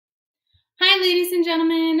ladies and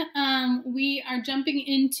gentlemen. We are jumping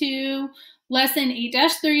into lesson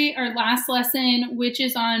 8-3, our last lesson, which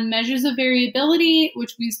is on measures of variability,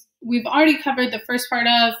 which we've already covered the first part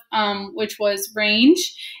of, which was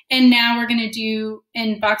range. And now we're going to do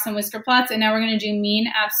in box and whisker plots, and now we're going to do mean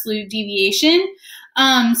absolute deviation.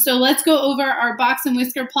 So let's go over our box and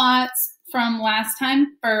whisker plots from last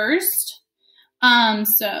time first.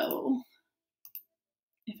 So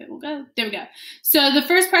if it will go, there we go. So the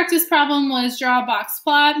first practice problem was draw a box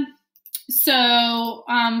plot. So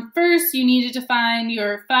first you needed to find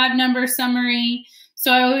your 5-number summary.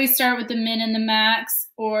 So I always start with the min and the max,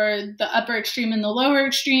 or the upper extreme and the lower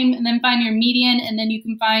extreme, and then find your median, and then you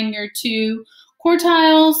can find your 2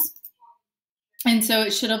 quartiles. And so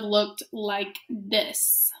it should have looked like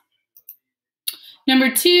this. Number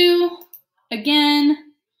 2,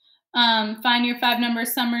 again, find your 5-number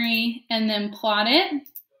summary and then plot it.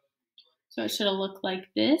 So it should have looked like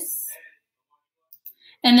this.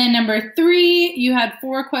 And then number 3, you had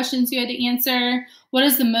 4 questions you had to answer. What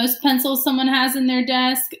is the most pencils someone has in their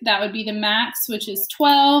desk? That would be the max, which is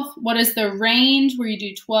 12. What is the range, where you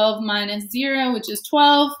do 12 minus 0, which is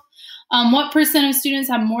 12. What percent of students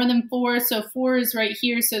have more than 4? So 4 is right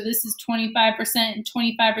here. So this is 25% and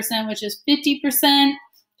 25%, which is 50%,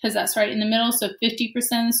 because that's right in the middle. So 50%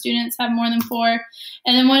 of the students have more than 4.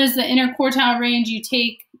 And then what is the interquartile range? You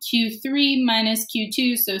take Q3 minus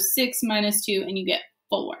Q2, so 6 minus 2, and you get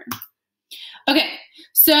 4. Okay,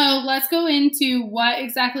 so let's go into what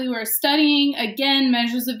exactly we're studying. Again,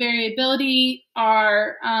 measures of variability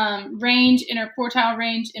are range, interquartile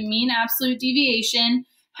range, and mean absolute deviation.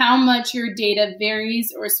 How much your data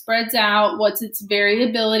varies or spreads out, what's its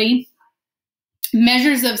variability.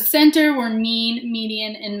 Measures of center were mean,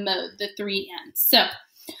 median, and mode, the 3 M's. So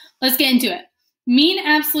let's get into it. Mean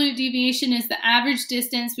absolute deviation is the average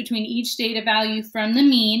distance between each data value from the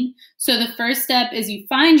mean. So the first step is you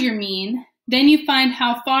find your mean, then you find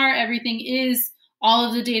how far everything is, all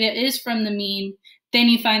of the data is from the mean, then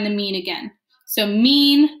you find the mean again. So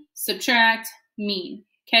mean, subtract, mean,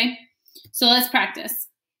 okay? So let's practice.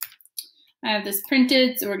 I have this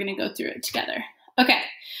printed, so we're gonna go through it together. Okay,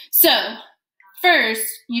 so first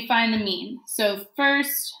you find the mean. So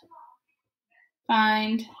first,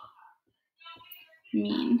 find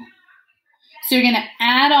mean. So you're going to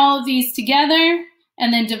add all of these together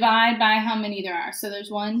and then divide by how many there are. So there's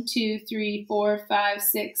 1, 2, 3, 4, 5,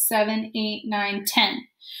 6, 7, 8, 9, 10.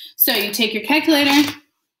 So you take your calculator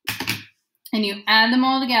and you add them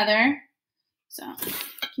all together. So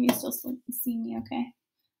can you still see me okay?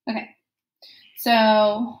 Okay.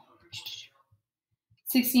 So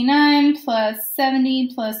 69 plus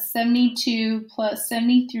 70 plus 72 plus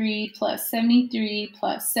 73 plus 73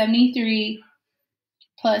 plus 73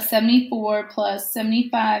 plus 74 plus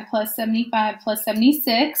 75 plus 75 plus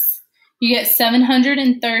 76. You get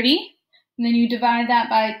 730. And then you divide that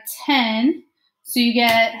by 10. So you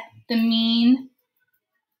get the mean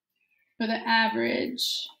or the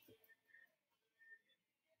average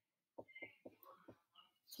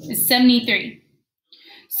is 73.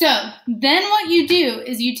 So then what you do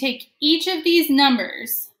is you take each of these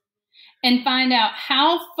numbers and find out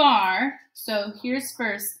how far. So here's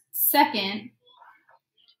first, second.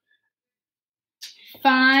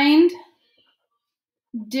 Find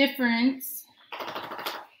difference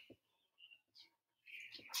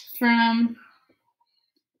from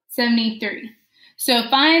 73. So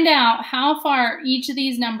find out how far each of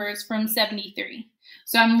these numbers from 73.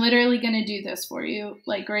 So I'm literally going to do this for you,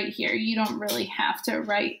 like right here. You don't really have to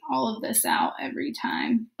write all of this out every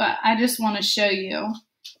time, but I just want to show you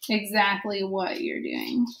exactly what you're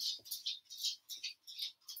doing.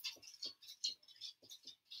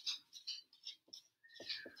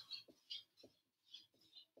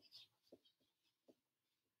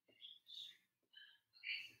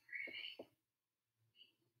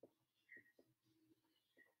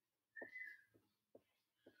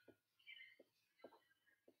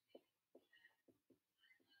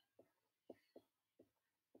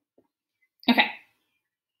 Okay,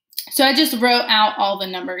 so I just wrote out all the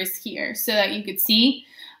numbers here so that you could see,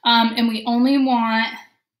 and we only want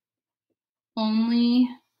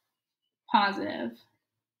positive.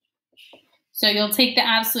 So you'll take the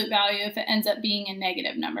absolute value if it ends up being a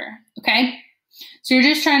negative number, okay? So you're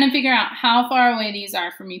just trying to figure out how far away these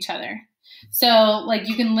are from each other. So like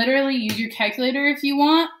you can literally use your calculator if you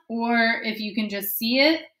want, or if you can just see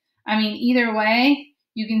it. I mean, either way,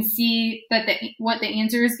 you can see that what the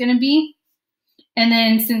answer is going to be. And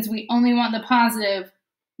then since we only want the positive,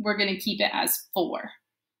 we're going to keep it as 4.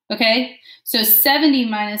 Okay? So 70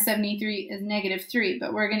 minus 73 is -3,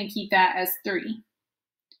 but we're going to keep that as 3.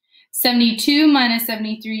 72 minus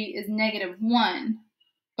 73 is -1,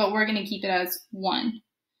 but we're going to keep it as 1.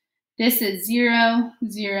 This is 0,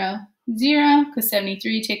 0, 0, because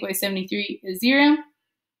 73, take away 73 is 0.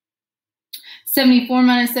 74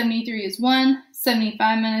 minus 73 is 1.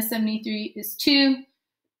 75 minus 73 is 2,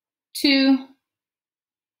 2.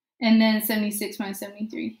 And then 76 minus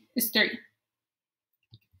 73 is 3.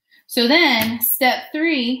 So then, step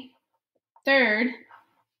 3, third,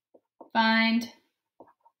 find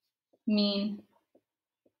mean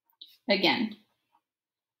again.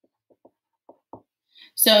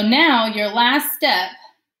 So now your last step,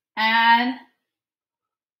 add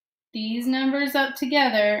these numbers up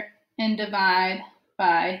together and divide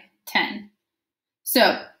by 10.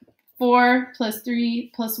 So 4 plus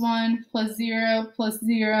 3 plus 1 plus 0 plus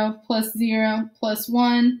 0 plus 0 plus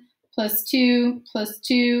 1 plus 2 plus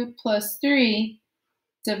 2 plus 3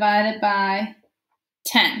 divided by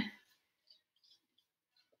 10.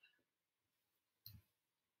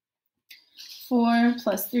 4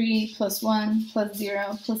 plus 3 plus 1 plus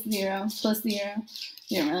 0 plus 0 plus 0.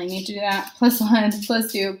 You don't really need to do that. Plus 1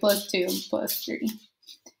 plus 2 plus 2 plus 3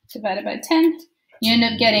 divided by 10. You end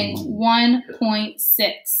up getting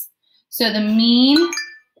 1.6. So the mean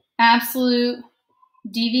absolute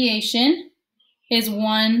deviation is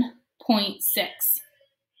 1.6.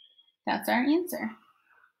 That's our answer.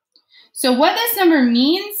 So what this number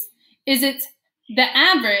means is it's the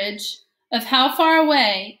average of how far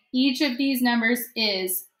away each of these numbers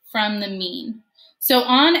is from the mean. So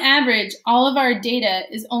on average, all of our data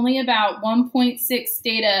is only about 1.6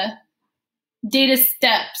 data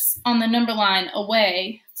steps on the number line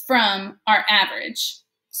away from our average.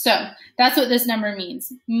 So that's what this number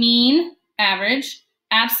means. Mean, average,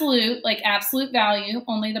 absolute, like absolute value,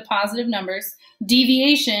 only the positive numbers.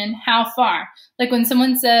 Deviation, how far? Like when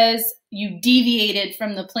someone says you deviated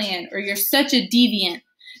from the plan or you're such a deviant,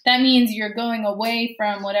 that means you're going away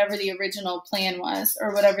from whatever the original plan was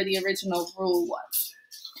or whatever the original rule was.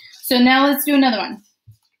 So now let's do another one.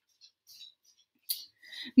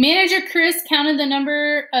 Manager Chris counted the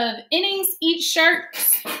number of innings each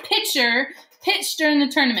Sharks pitcher pitched during the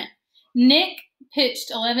tournament. Nick pitched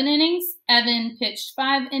 11 innings, Evan pitched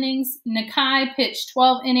 5 innings, Nakai pitched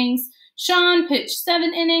 12 innings, Sean pitched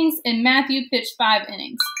 7 innings, and Matthew pitched 5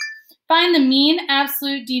 innings. Find the mean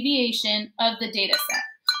absolute deviation of the data set.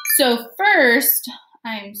 So first,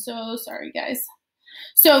 I'm so sorry, guys.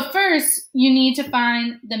 So first, you need to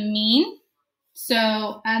find the mean.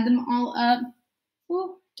 So add them all up.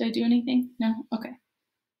 Ooh, did I do anything? No? Okay.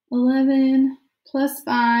 11 plus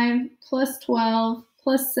 5 plus 12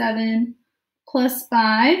 plus 7 plus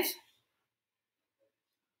 5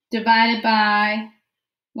 divided by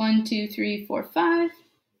 1, 2, 3, 4, 5.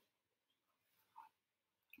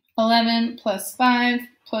 11 plus 5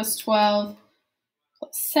 plus 12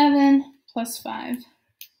 plus 7 plus 5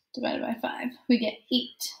 divided by 5. We get 8.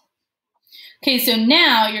 Okay, so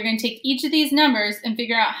now you're going to take each of these numbers and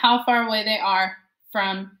figure out how far away they are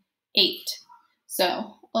from 8.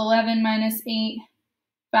 So 11 minus 8,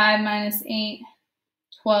 5 minus 8,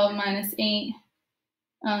 12 minus 8,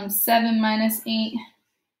 7 minus 8,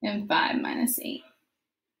 and 5 minus 8.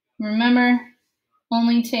 Remember,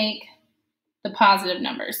 only take the positive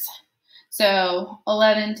numbers. So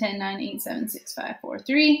 11, 10, 9, 8, 7, 6, 5, 4,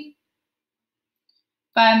 3.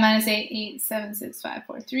 5 minus 8, 8, 7, 6, 5,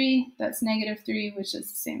 4, 3. That's -3, which is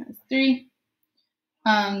the same as 3.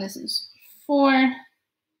 This is 4.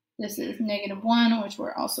 This is -1, which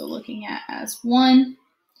we're also looking at as 1.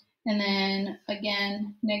 And then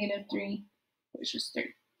again, -3, which is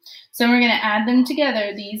 3. So we're going to add them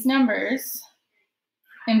together, these numbers,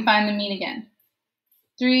 and find the mean again.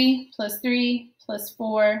 3 plus 3 plus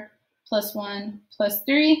 4 plus 1 plus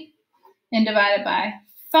 3, and divide it by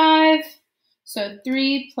 5. So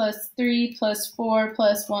 3 plus 3 plus 4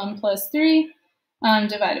 plus 1 plus 3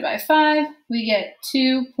 divided by 5, we get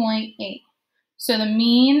 2.8. So the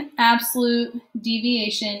mean absolute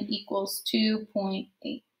deviation equals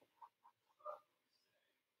 2.8.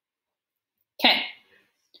 Okay.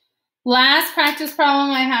 Last practice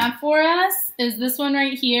problem I have for us is this one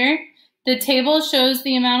right here. The table shows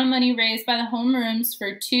the amount of money raised by the homerooms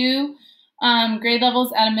for 2 grade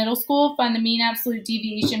levels at a middle school. Find the mean absolute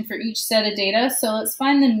deviation for each set of data. So let's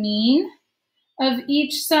find the mean of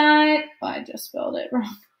each side. Oh, I just spelled it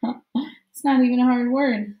wrong. It's not even a hard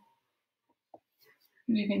word.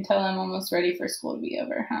 You can tell I'm almost ready for school to be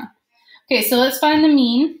over, huh? Okay, so let's find the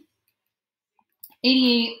mean.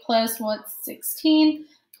 88 plus what's 16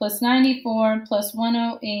 plus 94 plus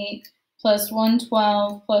 108 plus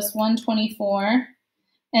 112 plus 124.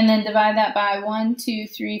 And then divide that by 1, 2,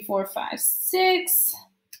 3, 4, 5, 6.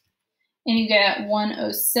 and you get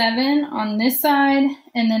 107 on this side,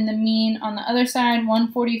 and then the mean on the other side,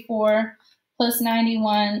 144 plus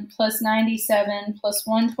 91 plus 97 plus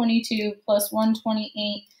 122 plus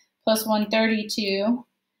 128 plus 132,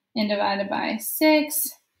 and divided by 6,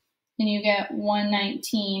 and you get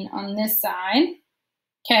 119 on this side,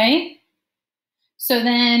 okay? So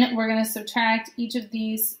then we're going to subtract each of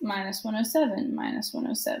these, minus 107, minus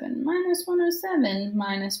 107, minus 107,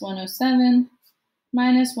 minus 107,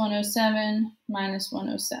 minus 107, minus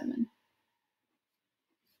 107.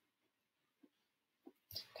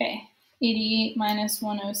 Okay, 88 minus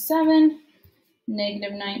 107,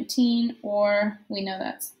 negative 19, or we know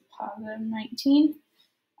that's positive 19.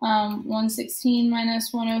 116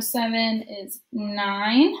 minus 107 is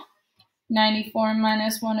 9. 94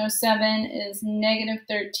 minus 107 is negative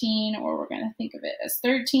 13, or we're going to think of it as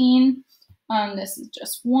 13. This is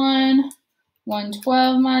just 1.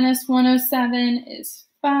 112 minus 107 is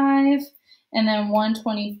 5. And then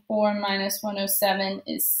 124 minus 107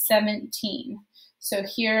 is 17. So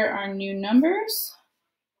here are our new numbers.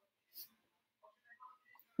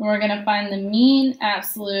 We're going to find the mean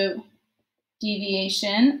absolute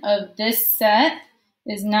deviation of this set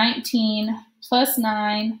is 19 plus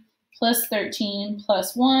 9 plus 13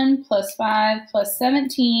 plus 1 plus 5 plus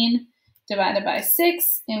 17 divided by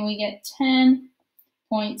 6, and we get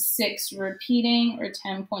 10.6 repeating, or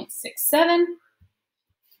 10.67.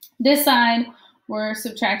 This side, we're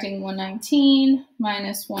subtracting 119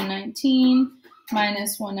 minus 119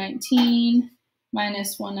 minus 119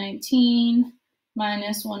 minus 119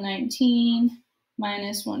 minus 119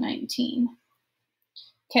 minus 119.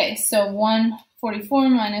 Okay, so 144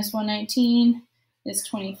 minus 119 is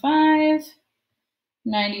 25.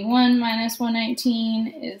 91 minus 119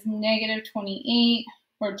 is negative 28,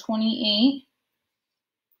 or 28.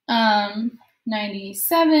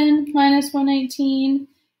 97 minus 119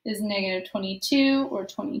 is negative 22, or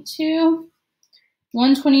 22.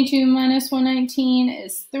 122 minus 119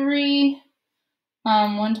 is 3.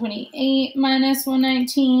 128 minus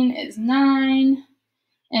 119 is 9.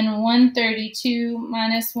 And 132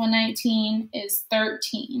 minus 119 is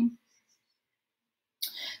 13.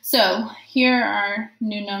 So here are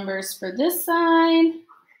new numbers for this side.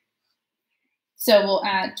 So we'll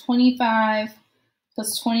add 25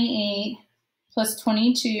 plus 28 plus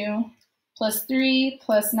 22 plus 3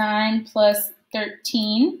 plus 9 plus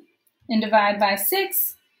 13, and divide by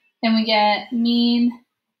 6, and we get mean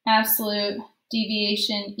absolute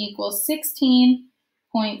deviation equals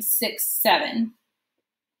 16.67.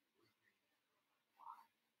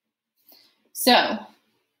 So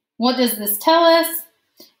what does this tell us?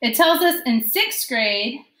 It tells us in 6th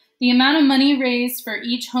grade, the amount of money raised for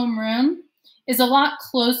each homeroom is a lot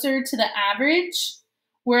closer to the average,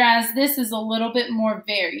 whereas this is a little bit more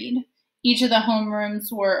varied. Each of the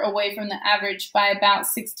homerooms were away from the average by about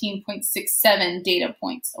 16.67 data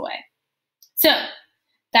points away. So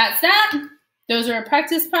that's that. Those are our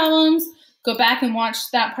practice problems. Go back and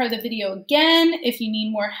watch that part of the video again if you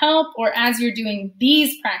need more help, or as you're doing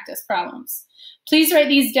these practice problems. Please write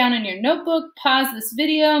these down in your notebook, pause this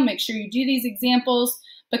video, make sure you do these examples,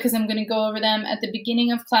 because I'm going to go over them at the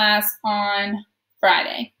beginning of class on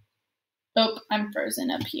Friday. Oh, I'm frozen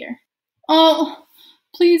up here. Oh,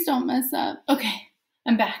 please don't mess up. Okay,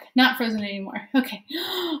 I'm back. Not frozen anymore. Okay.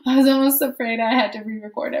 I was almost afraid I had to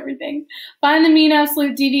re-record everything. Find the mean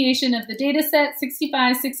absolute deviation of the data set: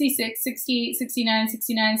 65, 66, 68, 69,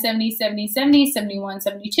 69, 70, 70, 70, 71,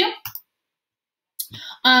 72.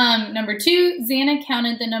 Number 2, Xana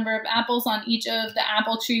counted the number of apples on each of the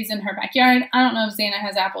apple trees in her backyard. I don't know if Xana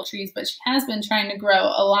has apple trees, but she has been trying to grow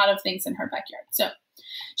a lot of things in her backyard. So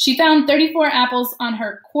she found 34 apples on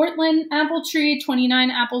her Cortland apple tree, 29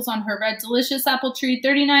 apples on her Red Delicious apple tree,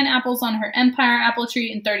 39 apples on her Empire apple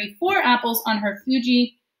tree, and 34 apples on her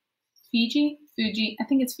Fuji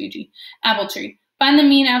apple tree. Find the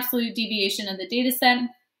mean absolute deviation of the data set.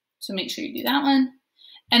 So make sure you do that one.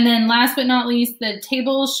 And then last but not least, the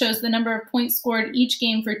table shows the number of points scored each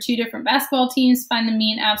game for 2 different basketball teams. Find the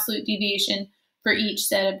mean absolute deviation for each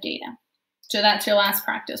set of data. So that's your last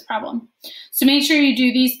practice problem. So make sure you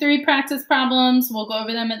do these 3 practice problems. We'll go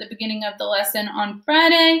over them at the beginning of the lesson on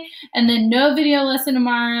Friday. And then no video lesson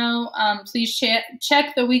tomorrow. Please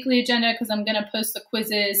check the weekly agenda, because I'm going to post the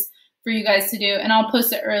quizzes for you guys to do. And I'll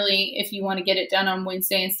post it early if you want to get it done on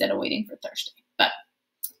Wednesday instead of waiting for Thursday. But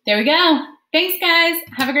there we go. Thanks, guys.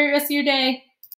 Have a great rest of your day.